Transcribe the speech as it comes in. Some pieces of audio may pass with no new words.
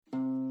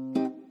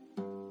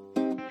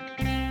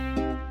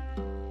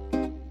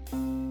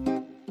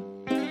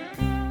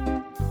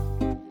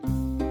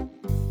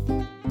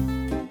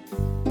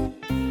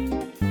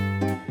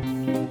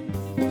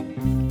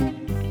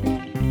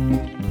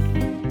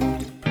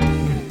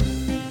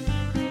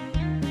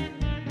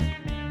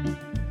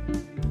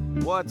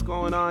What's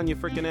going on, you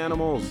freaking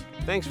animals?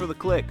 Thanks for the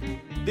click.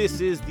 This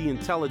is the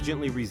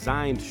Intelligently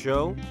Resigned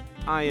Show.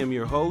 I am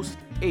your host,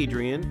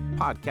 Adrian,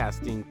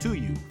 podcasting to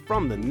you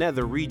from the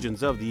nether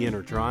regions of the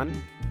Intertron,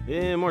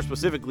 and more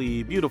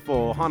specifically,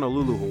 beautiful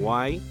Honolulu,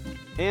 Hawaii.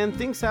 And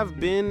things have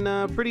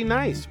been pretty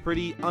nice,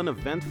 pretty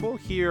uneventful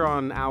here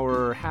on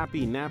our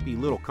happy, nappy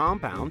little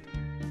compound.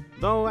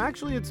 Though,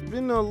 actually, it's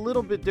been a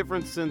little bit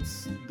different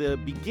since the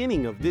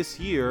beginning of this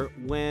year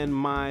when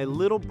my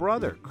little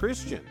brother,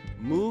 Christian,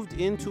 moved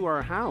into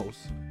our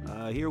house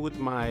here with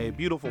my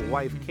beautiful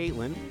wife,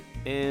 Caitlin,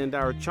 and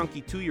our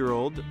chunky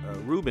 2-year-old,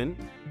 Ruben.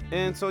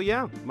 And so,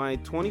 yeah, my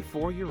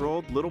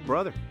 24-year-old little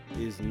brother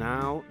is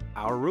now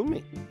our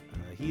roommate.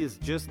 He is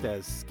just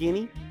as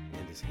skinny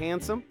and as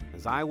handsome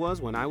as I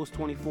was when I was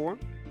 24.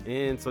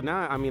 And so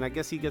now, I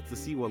guess he gets to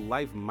see what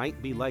life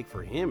might be like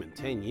for him in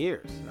 10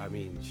 years.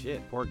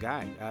 Shit, poor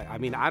guy.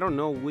 I don't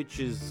know which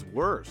is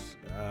worse.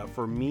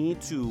 For me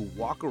to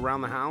walk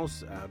around the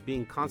house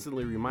being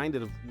constantly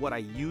reminded of what I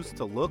used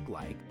to look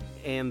like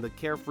and the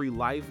carefree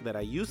life that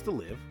I used to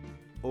live,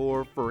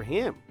 or for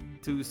him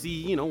to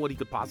see, what he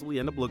could possibly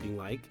end up looking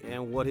like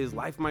and what his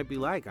life might be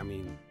like.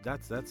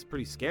 That's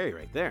pretty scary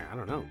right there. I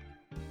don't know.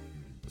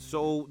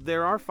 So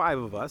there are 5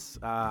 of us.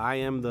 I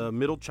am the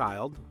middle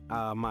child.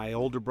 My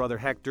older brother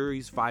Hector,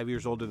 he's 5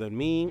 years older than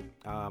me.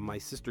 My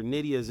sister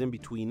Nydia is in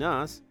between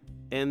us.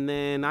 And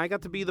then I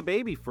got to be the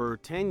baby for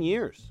 10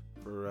 years,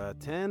 for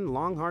 10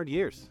 long, hard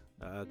years.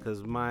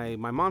 Because my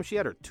mom, she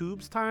had her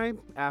tubes tied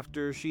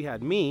after she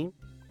had me.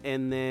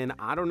 And then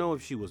I don't know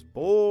if she was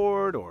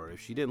bored or if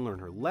she didn't learn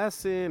her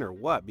lesson or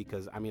what,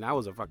 because, I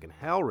was a fucking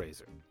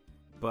hellraiser.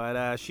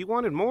 But she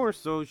wanted more,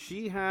 so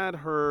she had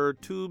her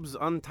tubes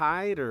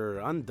untied or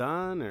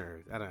undone, or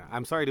I don't know.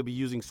 I'm sorry to be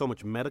using so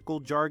much medical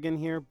jargon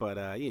here,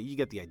 but you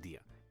get the idea.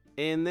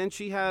 And then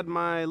she had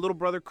my little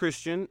brother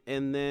Christian,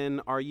 and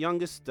then our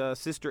youngest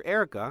sister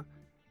Erica.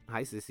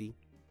 Hi, sissy.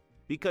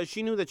 Because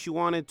she knew that she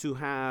wanted to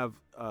have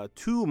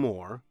 2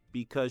 more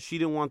because she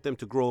didn't want them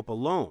to grow up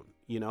alone.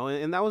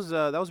 And that was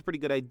a pretty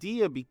good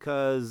idea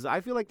because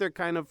I feel like they're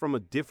kind of from a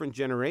different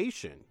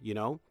generation,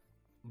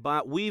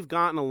 But we've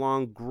gotten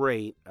along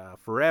great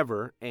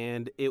forever,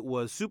 and it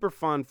was super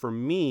fun for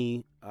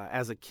me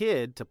as a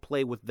kid to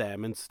play with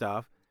them and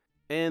stuff.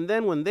 And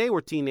then when they were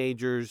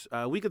teenagers,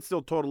 we could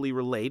still totally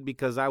relate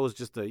because I was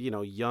just a,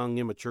 young,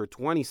 immature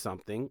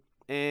 20-something.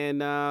 And,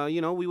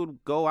 we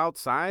would go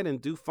outside and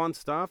do fun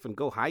stuff and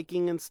go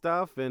hiking and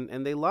stuff,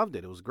 and they loved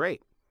it. It was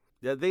great.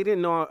 They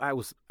didn't know I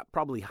was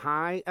probably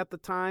high at the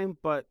time,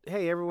 but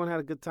hey, everyone had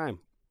a good time.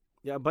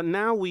 Yeah, but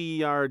now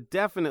we are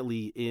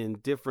definitely in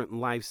different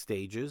life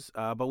stages,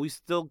 but we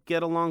still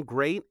get along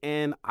great,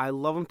 and I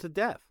love them to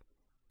death.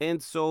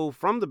 And so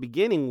from the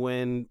beginning,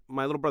 when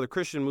my little brother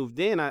Christian moved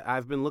in,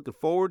 I've been looking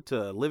forward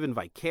to living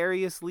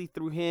vicariously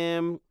through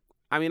him.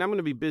 I'm going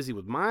to be busy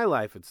with my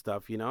life and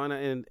stuff,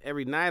 and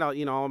every night,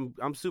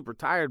 I'm super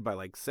tired by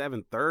like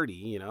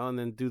 7:30, and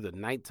then do the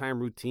nighttime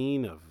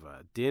routine of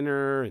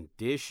dinner and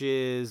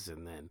dishes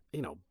and then,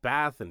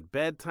 bath and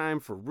bedtime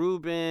for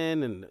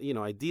Ruben and,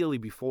 ideally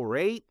before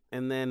 8.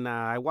 And then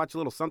I watch a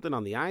little something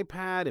on the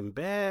iPad in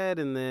bed.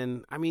 And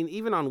then,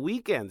 even on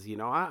weekends,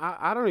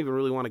 I don't even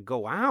really want to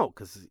go out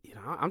because,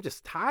 I'm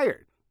just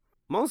tired.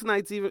 Most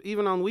nights,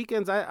 even on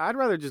weekends, I'd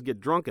rather just get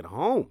drunk at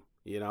home.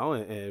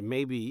 And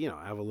maybe,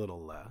 have a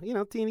little,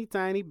 teeny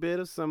tiny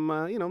bit of some,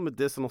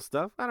 medicinal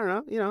stuff. I don't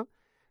know,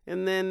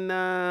 and then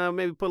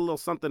maybe put a little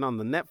something on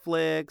the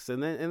Netflix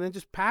and then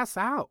just pass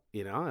out,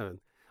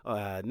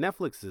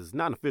 Netflix is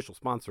not an official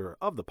sponsor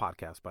of the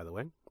podcast, by the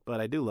way,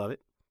 but I do love it.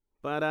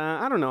 But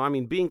I don't know.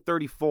 Being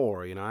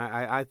 34,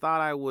 I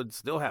thought I would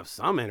still have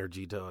some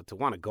energy to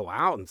want to go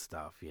out and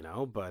stuff,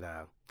 but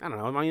I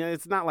don't know.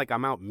 It's not like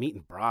I'm out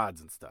meeting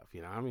broads and stuff,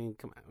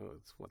 come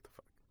on, what the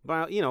fuck.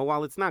 But,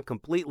 while it's not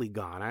completely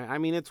gone,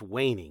 it's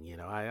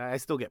waning, I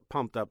still get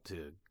pumped up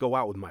to go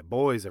out with my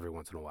boys every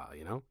once in a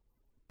while,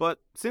 But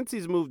since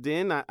he's moved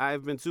in,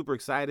 I've been super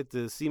excited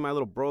to see my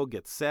little bro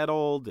get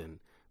settled and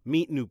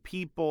meet new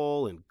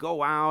people and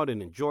go out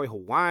and enjoy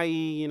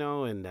Hawaii,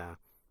 and,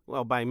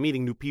 well, by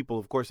meeting new people,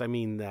 of course, I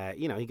mean that,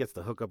 he gets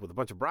to hook up with a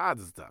bunch of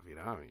broads and stuff,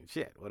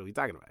 shit, what are we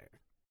talking about here?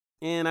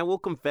 And I will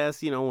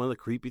confess, one of the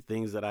creepy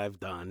things that I've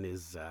done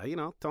is,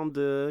 tell him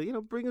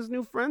to, bring his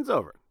new friends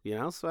over,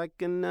 so I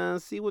can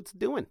see what's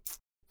doing.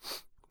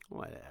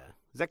 What,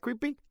 is that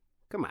creepy?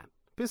 Come on,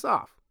 piss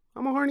off.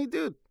 I'm a horny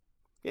dude.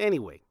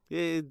 Anyway,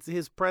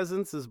 his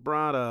presence has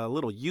brought a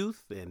little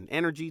youth and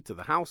energy to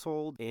the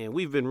household, and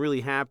we've been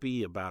really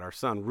happy about our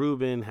son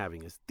Ruben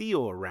having his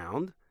Theo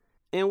around.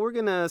 And we're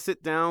going to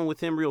sit down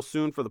with him real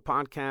soon for the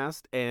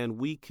podcast, and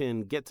we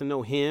can get to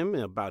know him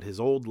about his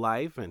old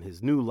life and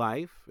his new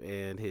life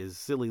and his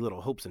silly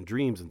little hopes and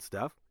dreams and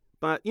stuff.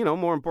 But,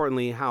 more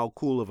importantly, how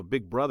cool of a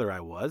big brother I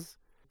was.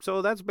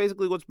 So that's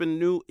basically what's been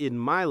new in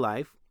my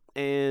life,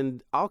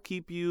 and I'll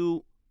keep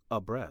you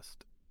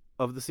abreast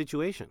of the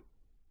situation.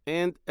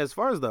 And as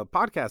far as the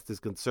podcast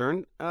is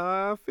concerned,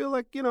 I feel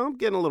like, I'm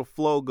getting a little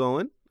flow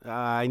going.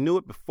 I knew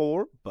it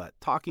before, but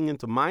talking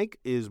into mic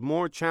is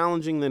more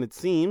challenging than it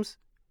seems.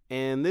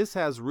 And this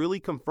has really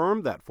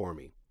confirmed that for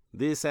me.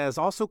 This has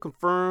also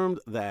confirmed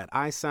that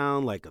I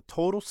sound like a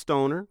total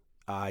stoner,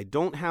 I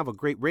don't have a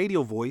great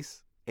radio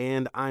voice,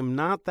 and I'm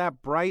not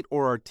that bright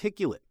or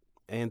articulate.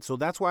 And so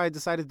that's why I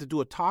decided to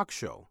do a talk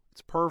show.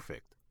 It's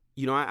perfect.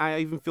 You know, I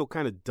even feel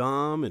kind of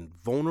dumb and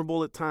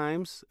vulnerable at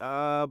times,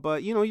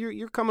 but, you know,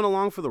 you're coming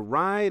along for the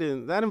ride,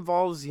 and that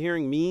involves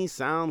hearing me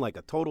sound like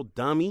a total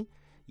dummy,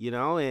 you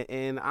know,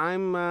 and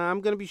I'm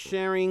going to be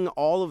sharing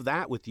all of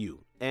that with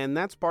you, and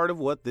that's part of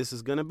what this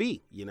is going to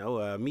be, you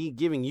know, me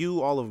giving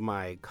you all of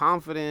my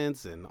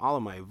confidence and all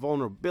of my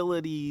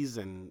vulnerabilities,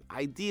 and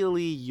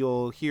ideally,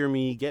 you'll hear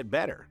me get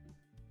better.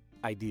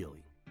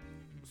 Ideally.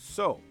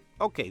 So,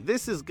 okay,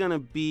 this is going to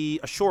be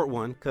a short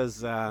one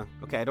because, I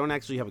don't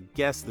actually have a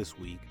guest this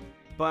week.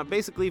 But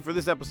basically, for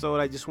this episode,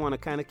 I just want to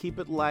kind of keep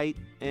it light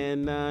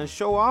and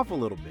show off a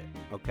little bit,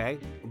 okay?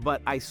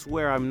 But I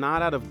swear I'm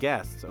not out of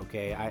guests,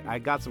 okay? I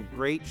got some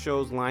great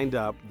shows lined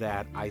up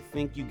that I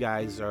think you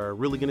guys are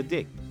really going to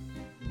dig.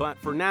 But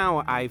for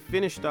now, I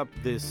finished up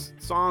this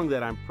song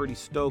that I'm pretty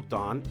stoked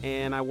on,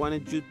 and I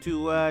wanted you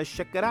to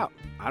check it out.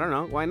 I don't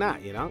know, why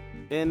not, you know?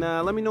 And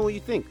let me know what you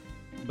think.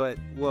 But,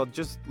 well,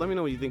 just let me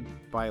know what you think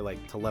by,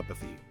 like,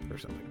 telepathy or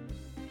something.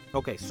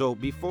 Okay, so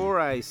before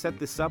I set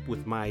this up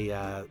with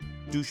my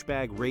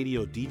douchebag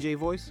radio DJ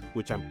voice,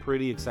 which I'm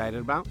pretty excited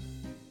about,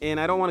 and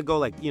I don't want to go,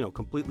 like, you know,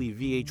 completely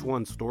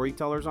VH1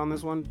 storytellers on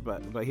this one,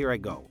 but here I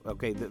go.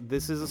 Okay,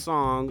 this is a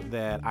song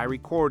that I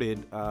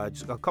recorded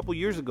just a couple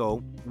years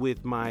ago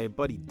with my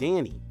buddy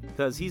Danny,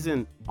 because he's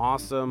an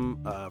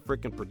awesome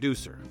freaking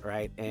producer,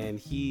 right? And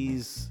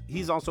he's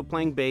also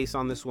playing bass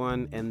on this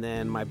one, and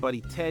then my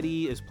buddy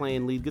Teddy is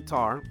playing lead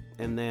guitar,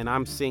 and then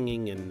I'm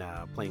singing and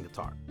playing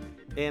guitar.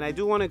 And I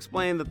do want to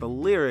explain that the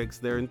lyrics,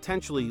 they're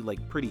intentionally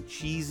like pretty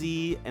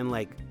cheesy and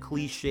like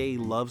cliche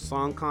love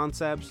song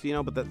concepts, you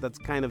know, but that's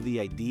kind of the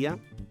idea.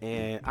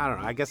 And I don't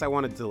know, I guess I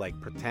wanted to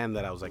like pretend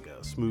that I was like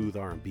a smooth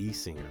R&B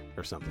singer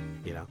or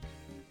something, you know.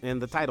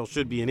 And the title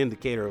should be an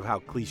indicator of how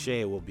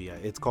cliche it will be.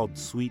 It's called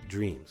Sweet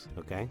Dreams,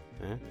 okay?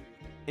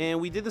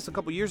 And we did this a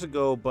couple years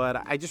ago,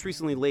 but I just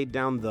recently laid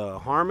down the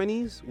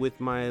harmonies with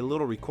my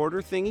little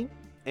recorder thingy,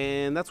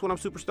 and that's what I'm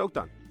super stoked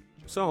on.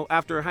 So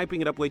after hyping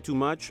it up way too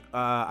much,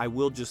 I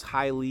will just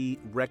highly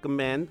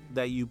recommend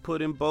that you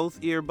put in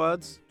both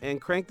earbuds and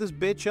crank this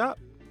bitch up,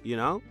 you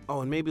know? Oh,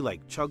 and maybe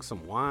like chug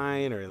some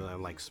wine or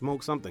like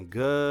smoke something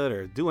good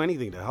or do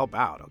anything to help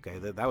out, okay?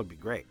 That would be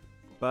great.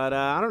 But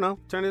I don't know,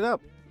 turn it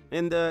up.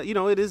 And, you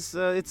know, it's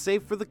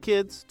safe for the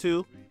kids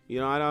too. You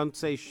know, I don't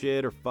say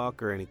shit or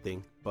fuck or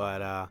anything.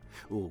 But, I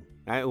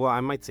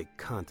might say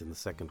cunt in the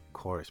second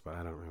chorus, but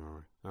I don't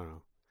remember. I don't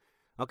know.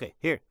 Okay,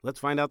 here, let's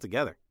find out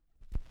together.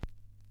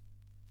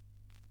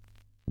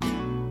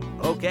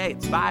 Okay,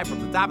 it's 5 from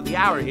the top of the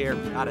hour here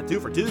on a 2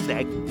 for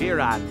Tuesday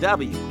here on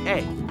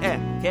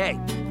WANK.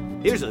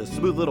 Here's a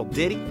smooth little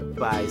ditty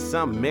by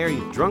some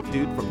married drunk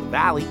dude from the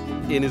valley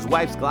in his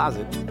wife's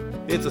closet.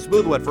 It's a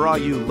smooth one for all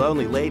you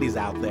lonely ladies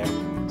out there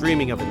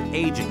dreaming of an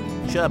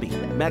aging, chubby,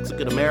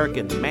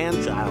 Mexican-American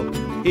man-child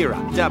here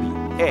on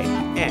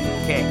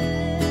WANK.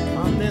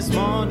 On this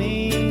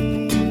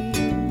morning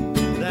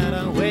that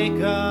I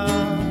wake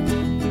up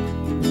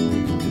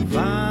to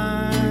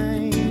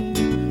find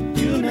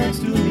you next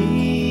to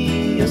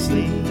me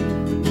asleep,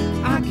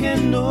 I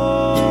can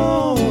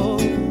know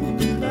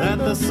that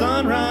the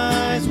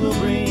sunrise will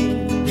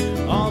bring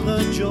all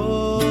the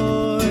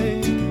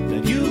joy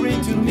that you bring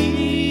to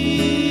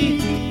me.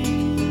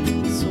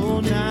 So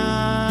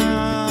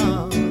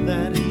now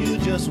that you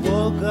just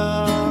woke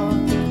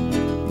up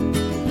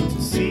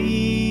to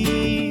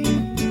see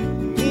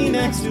me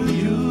next to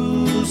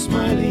you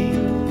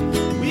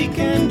smiling, we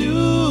can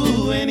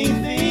do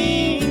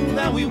anything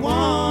that we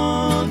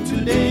want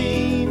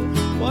today.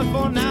 But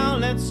for now,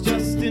 let's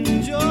just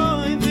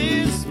enjoy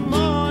this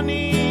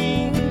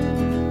morning.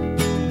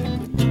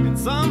 And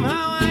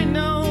somehow I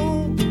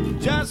know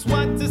just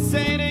what to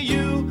say to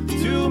you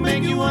to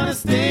make you want to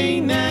stay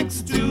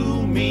next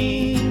to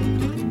me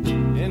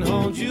and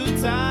hold you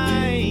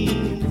tight.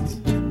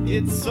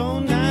 It's so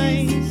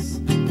nice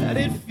that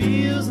it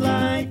feels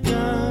like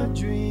a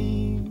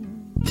dream.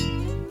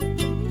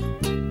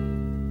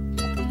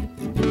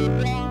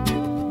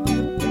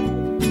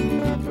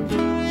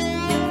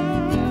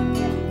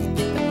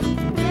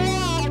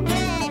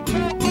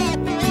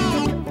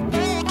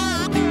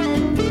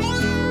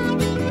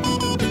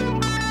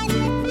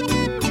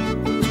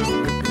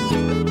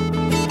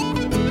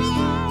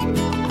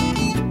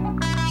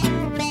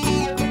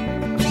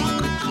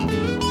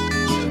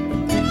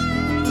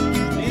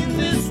 In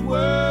this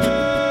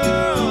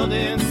world,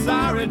 in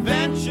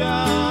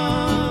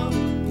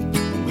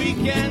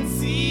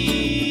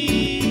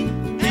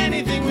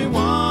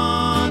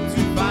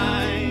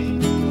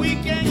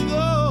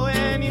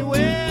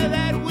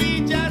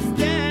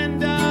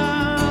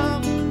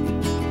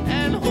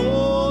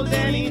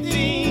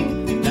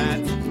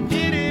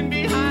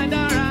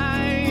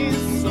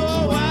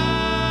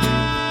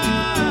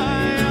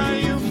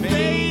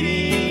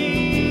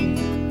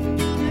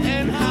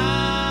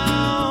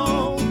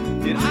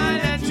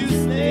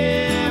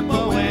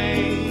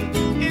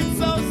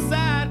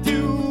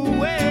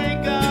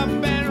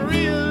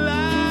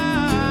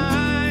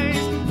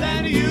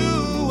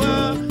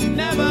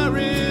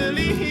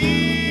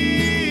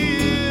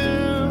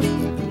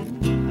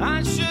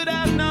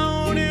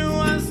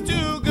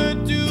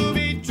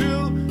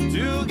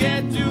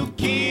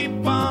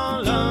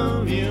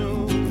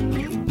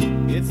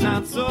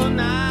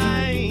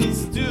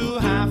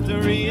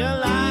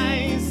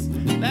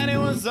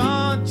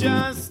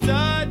just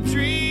a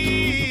dream.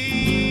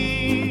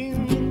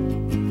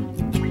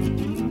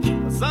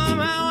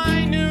 Somehow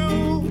I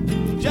knew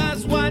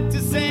just what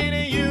to say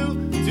to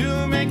you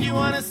to make you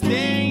want to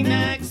stay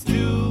next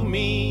to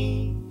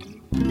me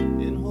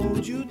and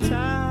hold you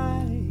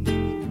tight.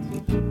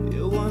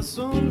 It was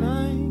so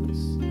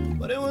nice,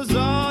 but it was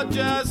all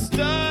just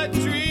a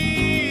dream.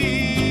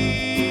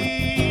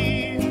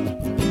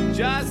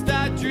 Just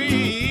a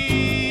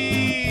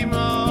dream.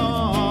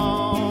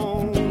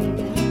 Oh,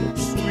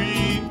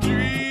 sweet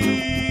dreams.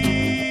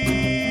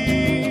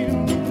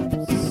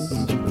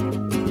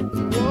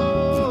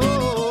 Whoa.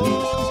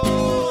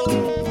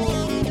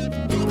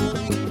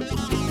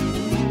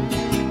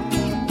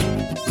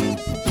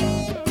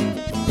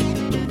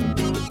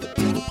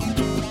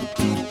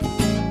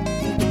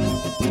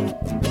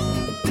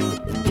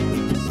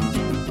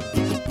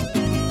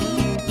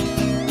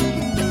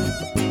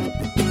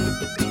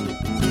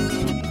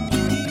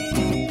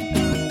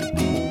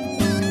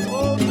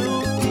 Oh,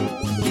 no.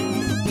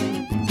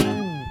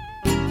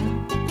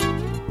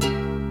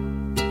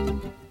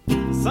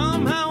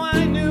 Somehow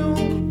I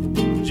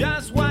knew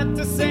just what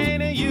to say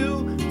to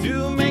you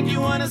to make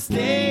you want to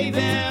stay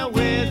there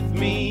with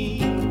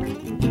me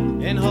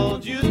and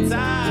hold you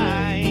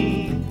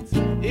tight.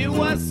 It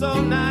was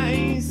so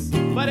nice,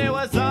 but it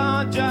was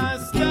all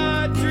just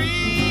a dream.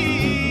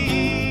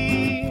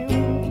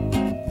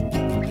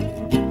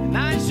 And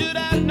I should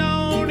have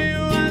known it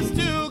was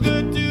too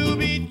good to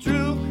be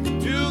true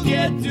to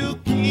get to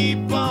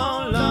keep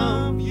on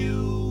love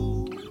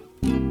you.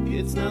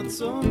 It's not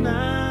so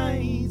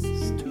nice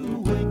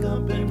to wake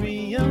up and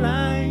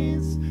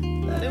realize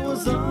that it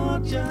was all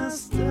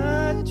just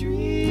a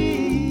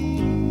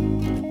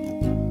dream.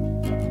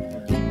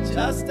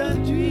 Just a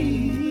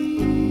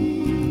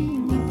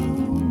dream. Oh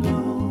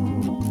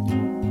no.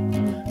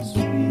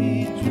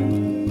 Sweet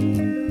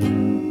dreams.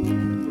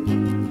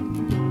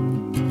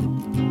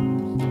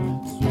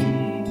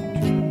 Sweet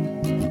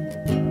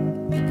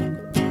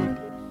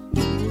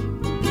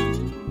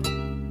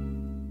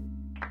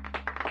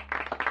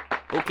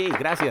Okay,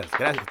 gracias.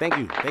 Thank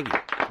you.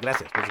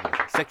 Gracias.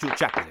 Sexual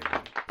chocolate,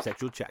 everybody.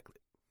 Sexual chocolate.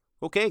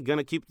 Okay,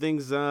 gonna keep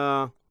things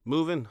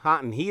moving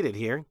hot and heated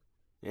here.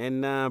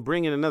 And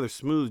bring in another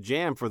smooth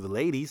jam for the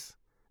ladies.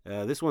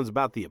 This one's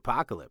about the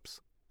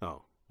apocalypse.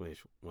 Oh,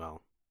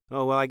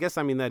 I guess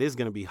that is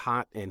gonna be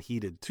hot and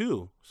heated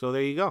too. So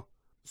there you go.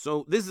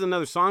 So this is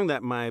another song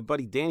that my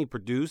buddy Danny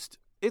produced.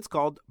 It's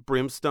called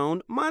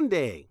Brimstone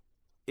Monday.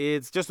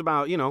 It's just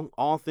about,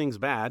 all things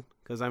bad.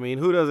 Because,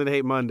 who doesn't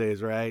hate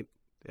Mondays, right?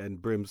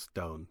 And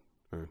brimstone.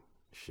 Or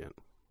shit.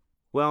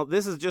 Well,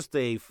 this is just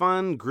a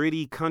fun,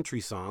 gritty country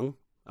song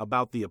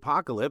about the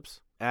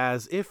apocalypse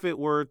as if it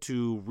were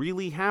to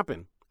really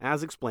happen,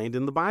 as explained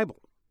in the Bible.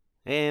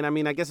 And,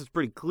 I guess it's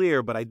pretty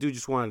clear, but I do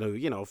just want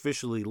to,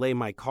 officially lay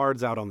my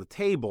cards out on the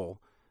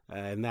table,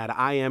 and that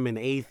I am an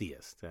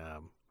atheist.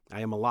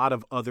 I am a lot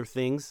of other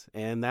things,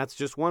 and that's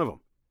just one of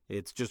them.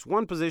 It's just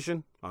one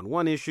position on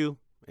one issue,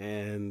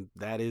 and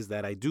that is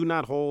that I do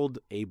not hold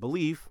a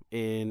belief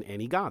in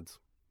any gods.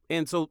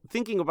 And so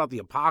thinking about the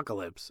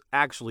apocalypse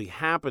actually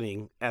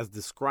happening as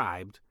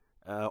described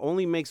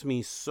only makes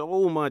me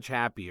so much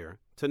happier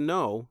to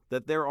know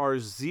that there are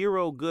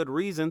zero good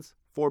reasons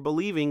for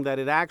believing that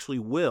it actually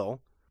will.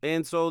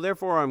 And so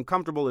therefore I'm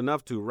comfortable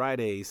enough to write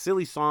a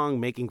silly song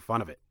making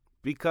fun of it.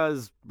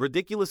 Because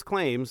ridiculous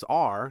claims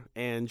are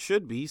and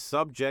should be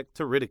subject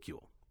to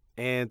ridicule.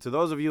 And to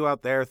those of you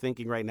out there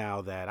thinking right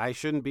now that I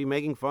shouldn't be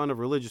making fun of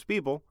religious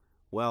people,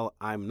 well,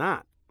 I'm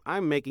not.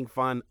 I'm making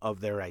fun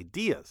of their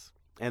ideas.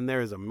 And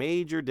there is a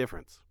major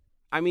difference.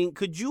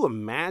 Could you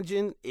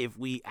imagine if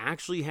we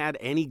actually had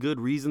any good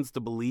reasons to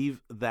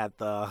believe that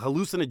the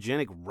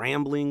hallucinogenic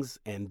ramblings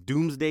and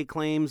doomsday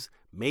claims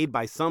made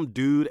by some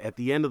dude at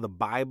the end of the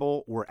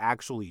Bible were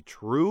actually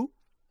true?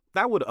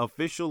 That would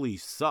officially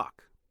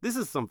suck. This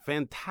is some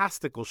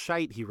fantastical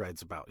shite he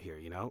writes about here,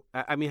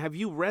 have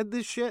you read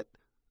this shit?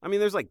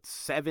 There's like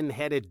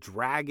 7-headed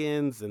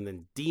dragons and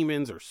then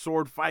demons or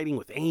sword fighting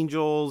with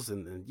angels.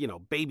 And then,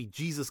 baby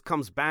Jesus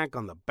comes back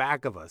on the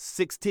back of a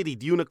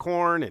 6-tittied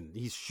unicorn and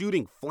he's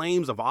shooting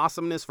flames of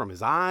awesomeness from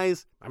his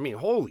eyes.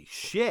 Holy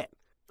shit.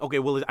 Okay,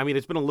 well,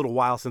 it's been a little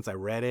while since I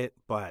read it,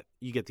 but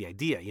you get the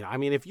idea.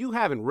 If you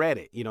haven't read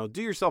it,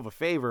 do yourself a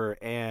favor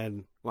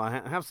and,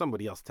 have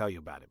somebody else tell you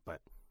about it.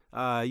 But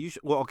you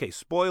should,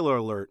 spoiler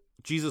alert,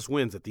 Jesus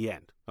wins at the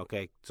end.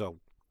 Okay, so,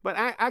 but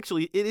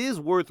actually, it is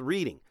worth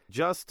reading.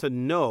 Just to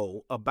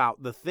know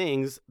about the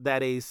things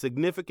that a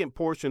significant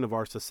portion of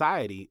our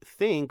society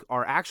think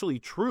are actually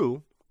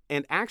true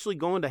and actually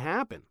going to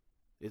happen.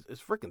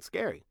 It's freaking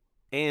scary.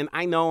 And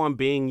I know I'm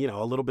being,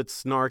 a little bit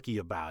snarky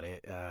about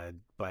it,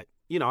 but,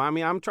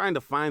 I'm trying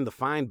to find the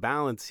fine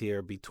balance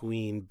here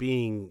between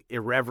being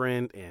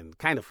irreverent and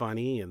kind of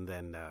funny and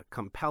then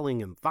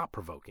compelling and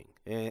thought-provoking.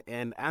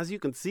 And as you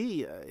can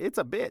see, it's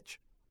a bitch.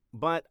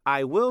 But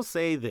I will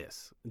say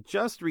this,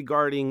 just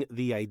regarding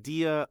the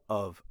idea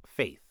of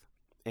faith.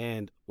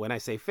 And when I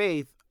say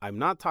faith, I'm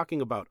not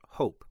talking about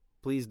hope.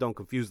 Please don't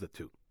confuse the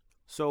two.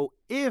 So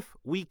if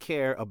we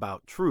care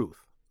about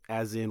truth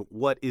as in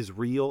what is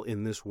real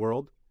in this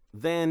world,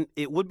 then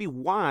it would be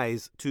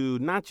wise to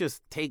not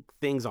just take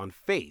things on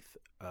faith,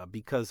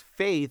 because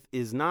faith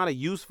is not a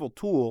useful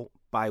tool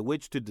by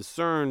which to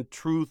discern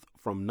truth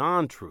from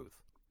non-truth.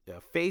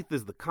 Faith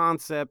is the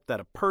concept that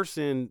a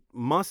person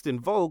must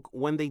invoke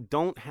when they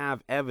don't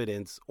have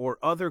evidence or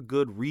other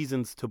good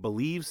reasons to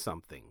believe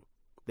something.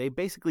 They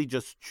basically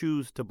just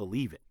choose to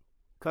believe it.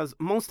 Because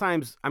most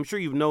times, I'm sure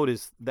you've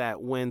noticed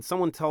that when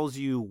someone tells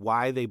you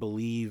why they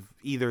believe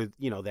either,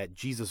 that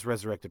Jesus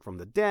resurrected from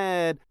the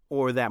dead,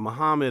 or that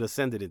Muhammad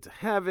ascended into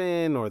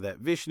heaven, or that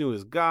Vishnu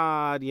is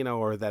God,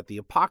 or that the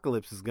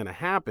apocalypse is going to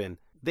happen,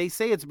 they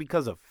say it's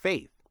because of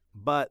faith.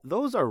 But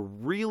those are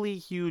really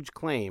huge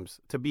claims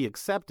to be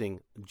accepting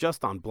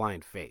just on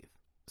blind faith.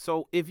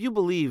 So if you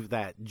believe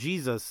that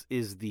Jesus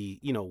is the,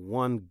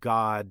 one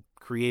God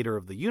creator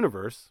of the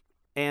universe,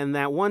 and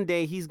that one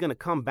day he's going to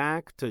come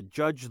back to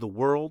judge the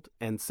world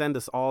and send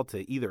us all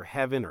to either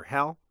heaven or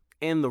hell,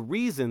 and the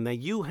reason that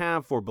you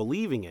have for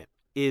believing it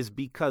is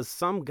because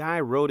some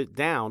guy wrote it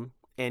down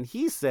and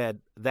he said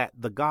that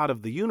the God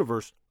of the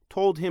universe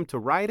told him to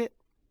write it,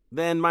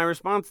 then my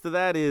response to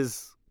that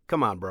is,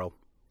 come on, bro.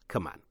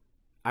 Come on.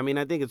 I mean,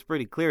 I think it's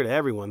pretty clear to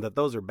everyone that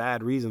those are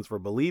bad reasons for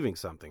believing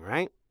something,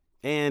 right?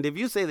 And if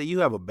you say that you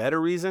have a better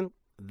reason,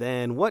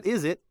 then what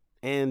is it?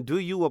 And do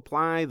you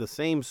apply the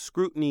same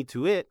scrutiny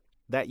to it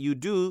that you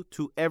do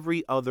to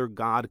every other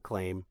God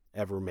claim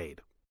ever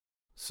made?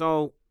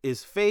 So,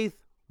 is faith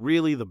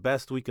really the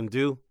best we can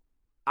do?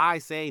 I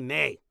say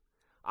nay.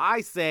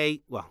 I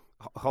say, well,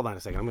 hold on a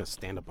second. I'm going to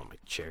stand up on my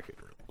chair here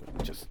real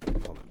quick. Just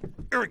hold on.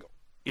 Here we go.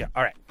 Yeah,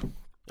 all right.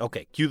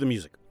 Okay, cue the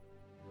music.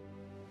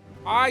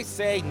 I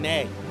say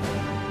nay.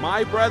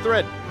 My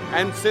brethren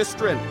and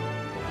sistren,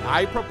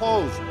 I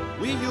propose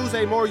we use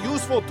a more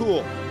useful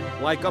tool,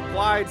 like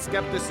applied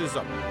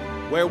skepticism,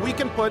 where we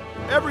can put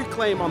every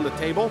claim on the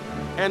table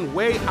and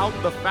weigh out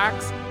the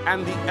facts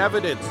and the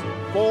evidence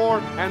for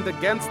and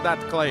against that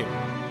claim,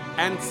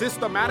 and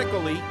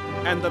systematically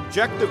and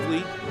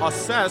objectively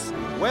assess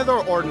whether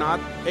or not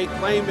a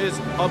claim is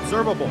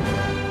observable,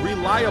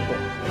 reliable,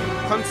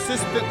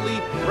 consistently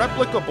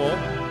replicable,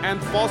 and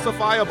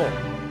falsifiable.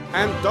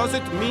 And does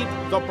it meet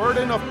the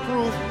burden of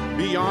proof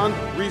beyond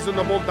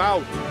reasonable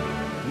doubt?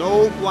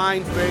 No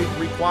blind faith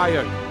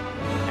required.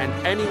 And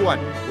anyone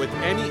with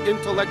any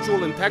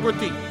intellectual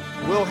integrity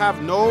will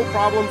have no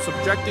problem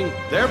subjecting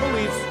their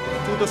beliefs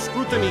to the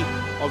scrutiny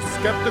of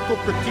skeptical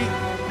critique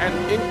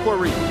and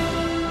inquiry.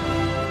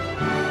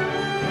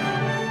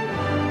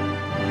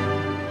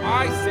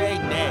 I say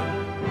nay.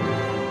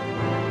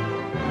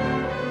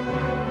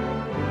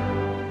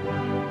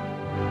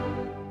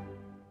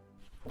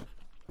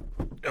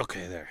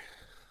 Okay, there.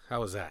 How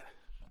was that?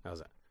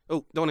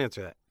 Oh, don't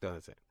answer that. Don't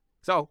answer that.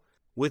 So,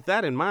 with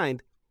that in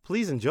mind,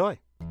 please enjoy.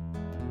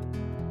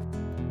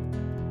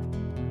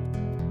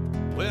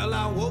 Well,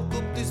 I woke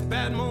up this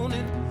bad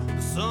morning,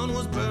 the sun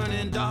was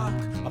burning dark.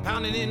 I'm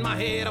pounding in my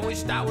head, I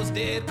wished I was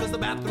dead, cause the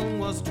bathroom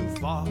was too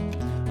far.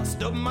 I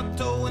stubbed my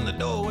toe in the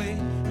doorway,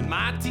 and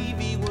my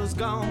TV was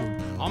gone.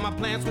 All my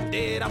plants were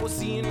dead, I was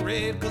seeing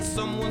red, cause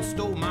someone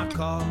stole my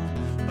car.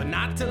 But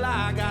not till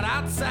I got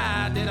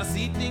outside did I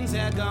see things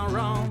had gone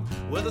wrong.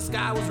 Well, the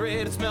sky was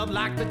red, it smelled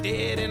like the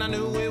dead, and I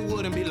knew it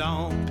wouldn't be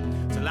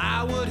long till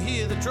I would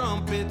hear the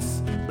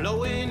trumpets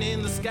blowing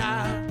in the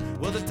sky.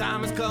 Well, the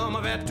time has come,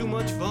 I've had too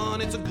much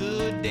fun, it's a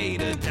good day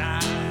to die.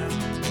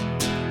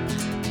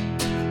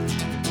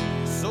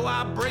 So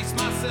I brace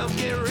myself,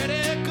 get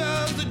ready,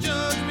 cause the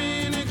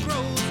judgment, it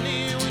grows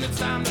near when it's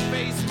time to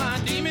face my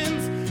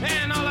demons.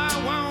 And all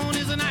I want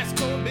is a nice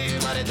cold beer,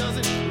 but it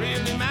doesn't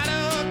really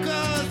matter,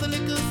 cause the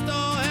liquor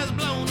store has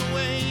blown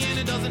away, and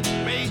it doesn't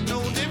make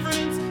no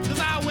difference, cause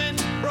I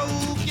went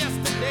broke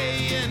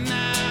yesterday, and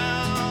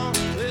now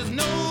there's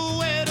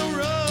nowhere to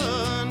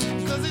run,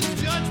 cause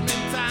it's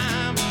judgment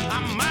time. I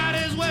might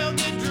as well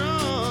get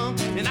drunk,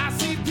 and I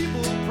see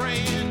people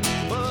praying,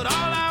 but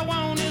all I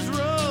want is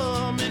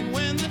rum, and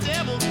when the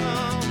devil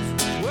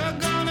comes, we're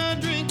gonna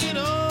drink it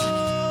all.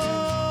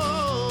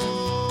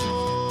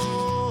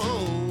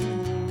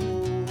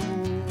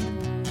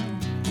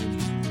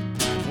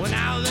 Well,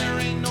 now there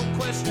ain't no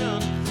question,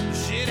 the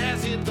shit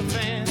has hit the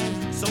fan,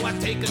 so I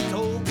take a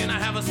toke and I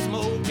have a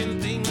smoke,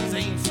 and things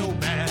ain't so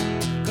bad,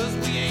 cause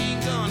we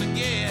ain't gonna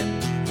get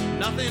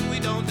nothing we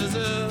don't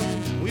deserve.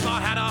 We've all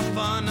had our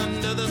fun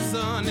under the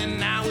sun, and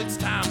now it's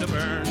time to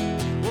burn.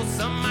 Well,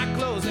 some might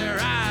close their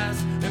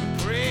eyes and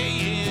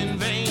pray in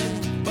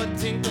vain, but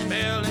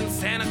Tinkerbell and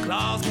Santa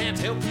Claus can't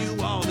help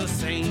you all the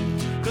same,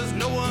 cause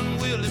no one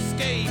will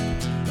escape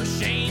a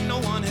shame no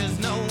one has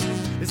known.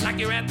 It's like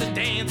you're at the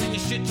dance and you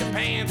shit your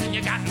pants and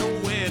you got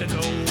nowhere to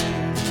go.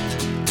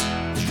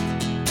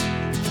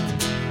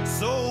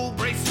 So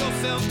brace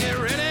yourself, get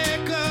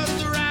ready,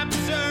 cause the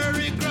rapture,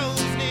 it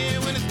grows near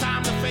when it's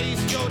time to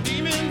face your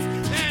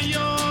demons. And you're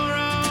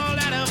all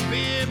out of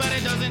fear, but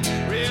it doesn't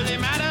really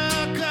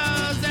matter,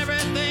 cause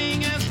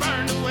everything has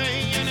burned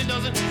away, and it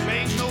doesn't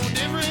make no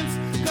difference,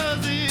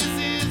 cause this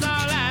is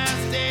our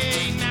last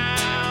day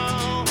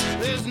now.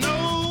 There's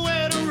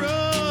nowhere to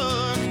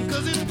run,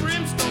 cause it's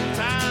brimstone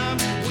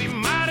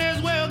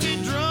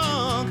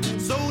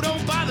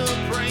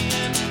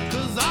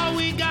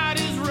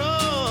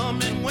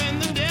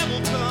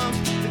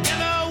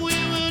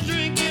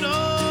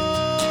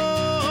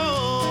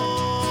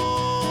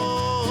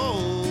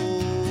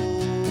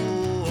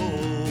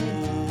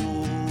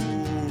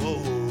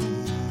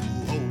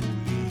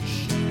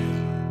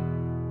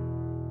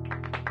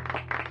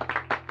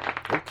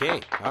Okay,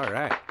 all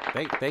right.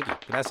 Thank you.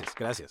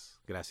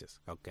 Gracias.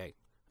 Okay.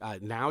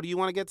 Now do you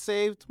want to get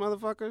saved,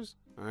 motherfuckers?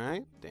 All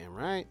right, damn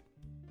right.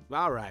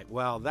 All right,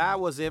 well, that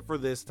was it for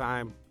this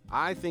time.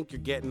 I think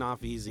you're getting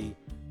off easy,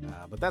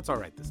 but that's all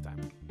right this time.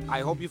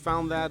 I hope you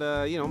found that,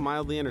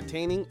 mildly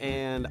entertaining,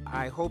 and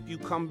I hope you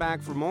come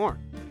back for more.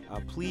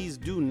 Please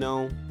do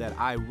know that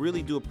I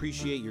really do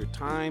appreciate your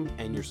time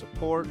and your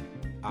support.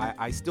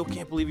 I still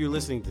can't believe you're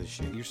listening to this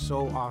shit. You're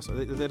so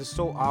awesome. That is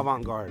so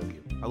avant-garde of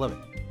you. I love it.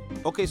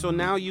 Okay, so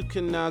now you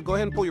can go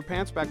ahead and pull your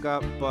pants back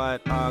up,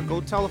 but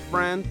go tell a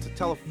friend to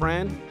tell a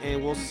friend,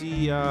 and we'll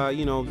see,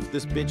 if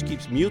this bitch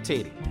keeps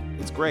mutating.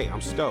 It's great. I'm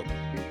stoked.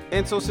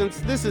 And so since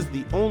this is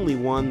the only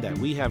one that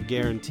we have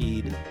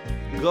guaranteed,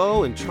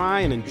 go and try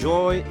and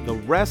enjoy the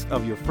rest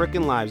of your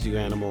frickin' lives, you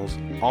animals.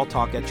 I'll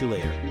talk at you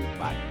later.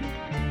 Bye.